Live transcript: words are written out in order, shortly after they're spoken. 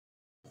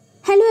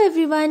Hello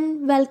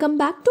everyone, welcome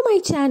back to my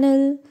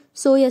channel.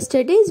 So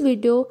yesterday's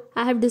video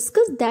I have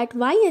discussed that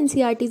why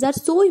NCERTs are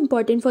so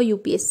important for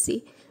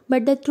UPSC.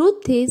 But the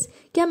truth is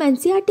कि हम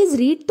NCERTs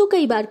read तो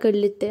कई बार कर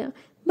लेते हैं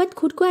but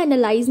खुद को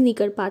analyse नहीं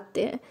कर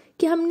पाते हैं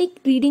कि हमने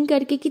रीडिंग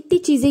करके कितनी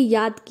चीज़ें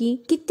याद की,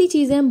 कितनी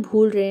चीज़ें हम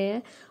भूल रहे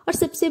हैं। और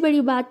सबसे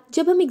बड़ी बात,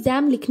 जब हम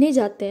एग्ज़ाम लिखने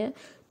जाते हैं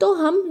तो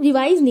हम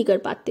रिवाइज नहीं कर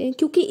पाते हैं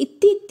क्योंकि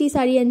इतनी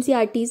सारी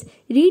NCERTs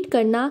रीड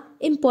करना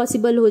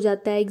इम्पॉसिबल हो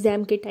जाता है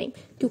एग्ज़ाम के टाइम,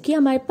 क्योंकि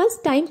हमारे पास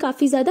टाइम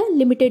काफ़ी ज़्यादा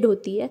लिमिटेड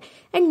होती है।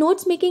 एंड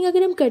नोट्स मेकिंग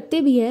अगर हम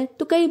करते भी हैं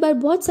तो कई बार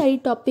बहुत सारी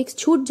टॉपिक्स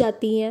छूट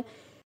जाती हैं।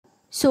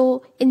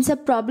 सो इन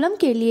सब प्रॉब्लम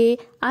के लिए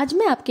आज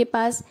मैं आपके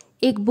पास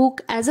एक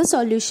बुक एज अ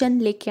सॉल्यूशन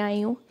लेके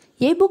आई हूँ।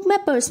 ये बुक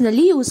मैं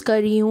पर्सनली यूज़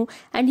कर रही हूँ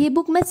एंड ये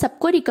बुक मैं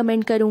सबको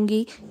रिकमेंड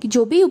करूँगी कि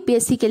जो भी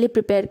UPSC के लिए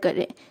प्रिपेयर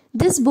करें।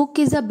 This book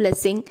is a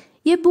blessing.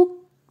 ये बुक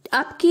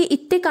आपके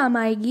इतने काम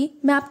आएगी,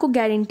 मैं आपको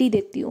गारंटी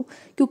देती हूँ,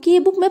 क्योंकि ये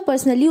बुक मैं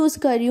पर्सनली यूज़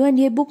कर रही हूँ एंड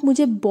ये बुक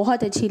मुझे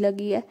बहुत अच्छी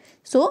लगी है।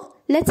 So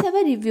let's have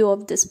a review of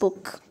this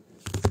book.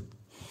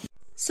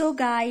 So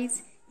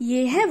guys,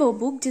 ये है वो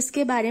बुक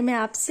जिसके बारे में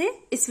आपसे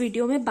इस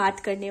वीडियो में बात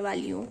करने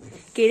वाली हूँ।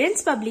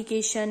 केरेंस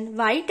publication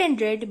white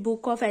and red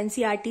book of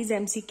NCERTs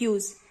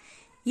MCQs।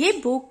 ये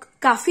बुक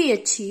काफ़ी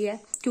अच्छी है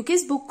क्योंकि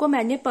इस बुक को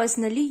मैंने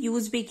पर्सनली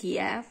यूज़ भी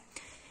किया है।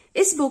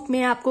 इस बुक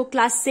में आपको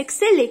क्लास 6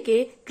 से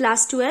लेके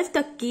क्लास 12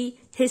 तक की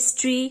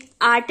history,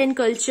 art and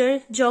culture,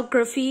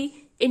 geography,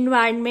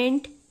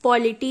 environment,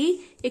 polity,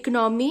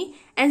 economy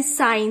and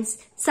science,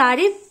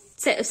 सारे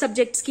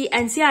सब्जेक्ट्स की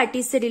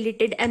NCERT से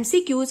related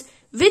MCQs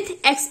with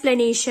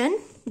explanation,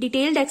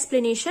 detailed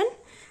explanation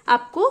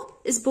आपको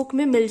इस बुक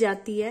में मिल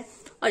जाती है।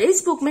 और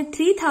इस बुक में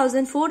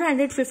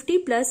 3450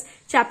 plus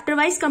chapter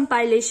wise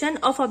compilation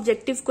of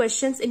objective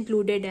questions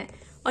included है।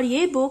 और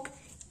ये बुक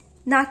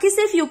ना कि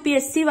सिर्फ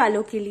UPSC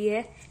वालों के लिए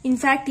है,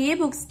 इनफैक्ट ये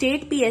book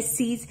state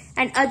PSCs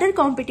and other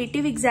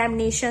competitive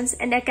examinations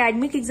and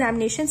academic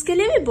examinations के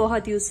लिए भी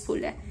बहुत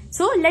यूजफुल है।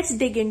 So let's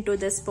dig into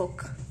this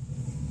book.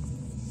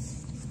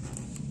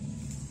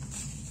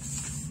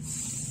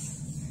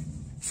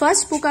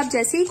 First book आप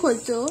जैसे ही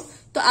खोलते हो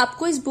तो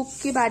आपको इस बुक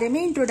के बारे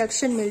में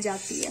इंट्रोडक्शन मिल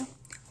जाती है।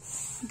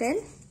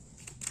 Then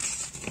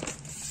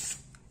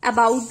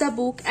about the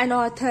book and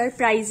author,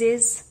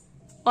 prices,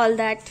 all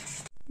that.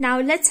 Now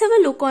let's have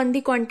a look on the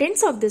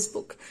contents of this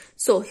book.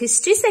 So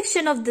history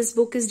section of this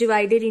book is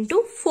divided into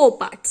 4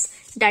 parts.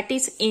 That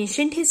is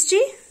ancient history,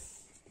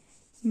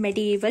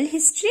 medieval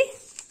history,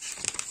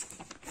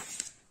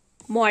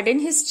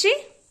 modern history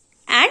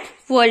and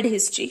world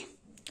history.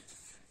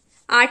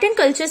 Art and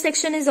culture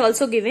section is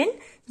also given.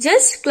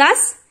 Just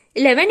class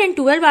 11 and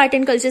 12 art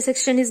and culture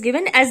section is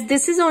given as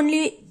this is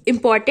only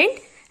important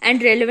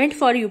and relevant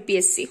for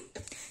UPSC.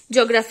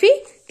 Geography,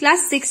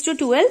 class 6 to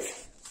 12.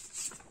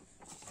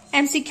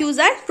 MCQs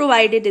are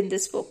provided in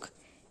this book.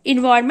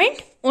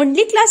 Environment,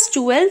 only class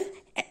 12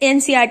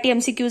 NCERT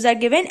MCQs are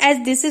given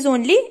as this is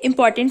only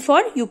important for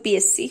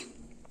UPSC.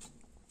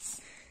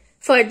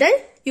 Further,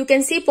 you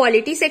can see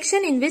polity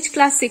section in which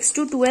class 6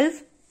 to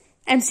 12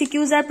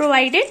 MCQs are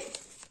provided.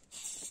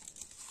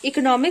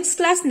 Economics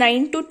class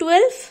 9 to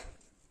 12.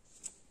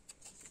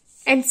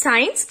 And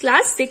science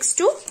class 6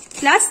 to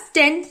class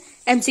 10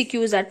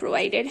 MCQs are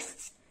provided.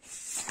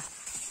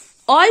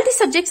 All the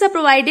subjects are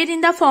provided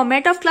in the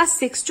format of class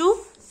 6 to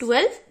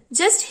 12.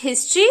 Just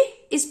history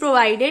is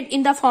provided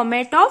in the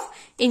format of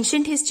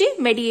ancient history,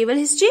 medieval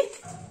history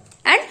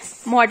and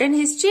modern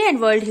history and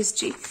world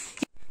history.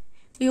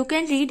 You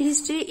can read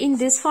history in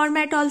this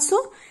format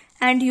also,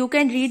 and you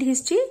can read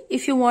history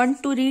if you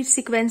want to read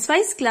sequence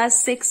wise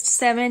class 6,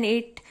 7,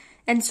 8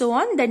 and so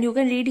on, then you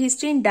can read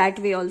history in that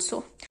way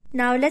also.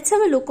 Now let's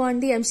have a look on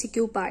the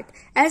MCQ part.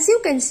 As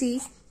you can see,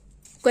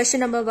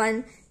 question number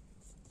 1,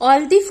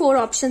 all the 4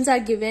 options are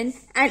given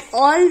and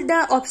all the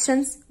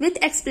options with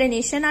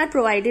explanation are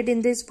provided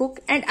in this book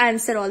and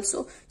answer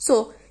also.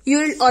 So you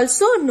will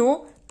also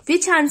know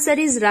which answer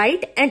is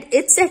right and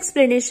its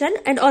explanation,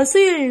 and also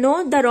you will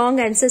know the wrong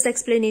answer's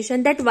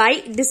explanation, that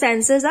why these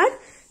answers are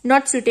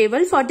not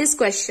suitable for this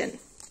question.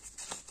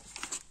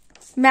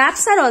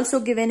 Maps are also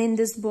given in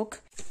this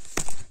book.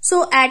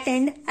 So at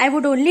end, I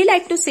would only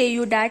like to say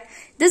you that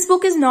this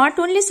book is not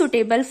only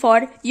suitable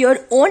for your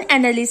own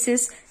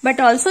analysis,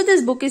 but also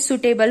this book is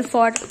suitable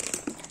for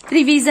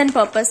revision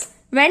purpose.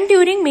 When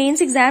during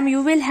mains exam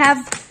you will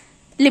have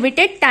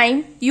limited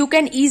time, you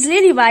can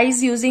easily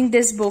revise using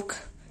this book.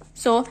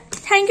 So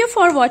thank you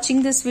for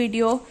watching this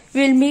video.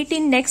 We will meet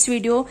in next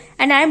video,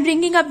 and I am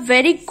bringing up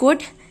very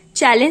good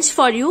challenge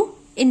for you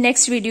in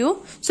next video.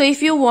 So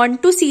if you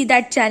want to see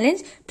that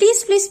challenge,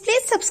 please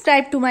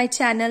subscribe to my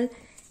channel.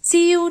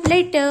 See you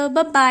later.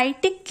 Bye bye.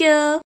 Take care.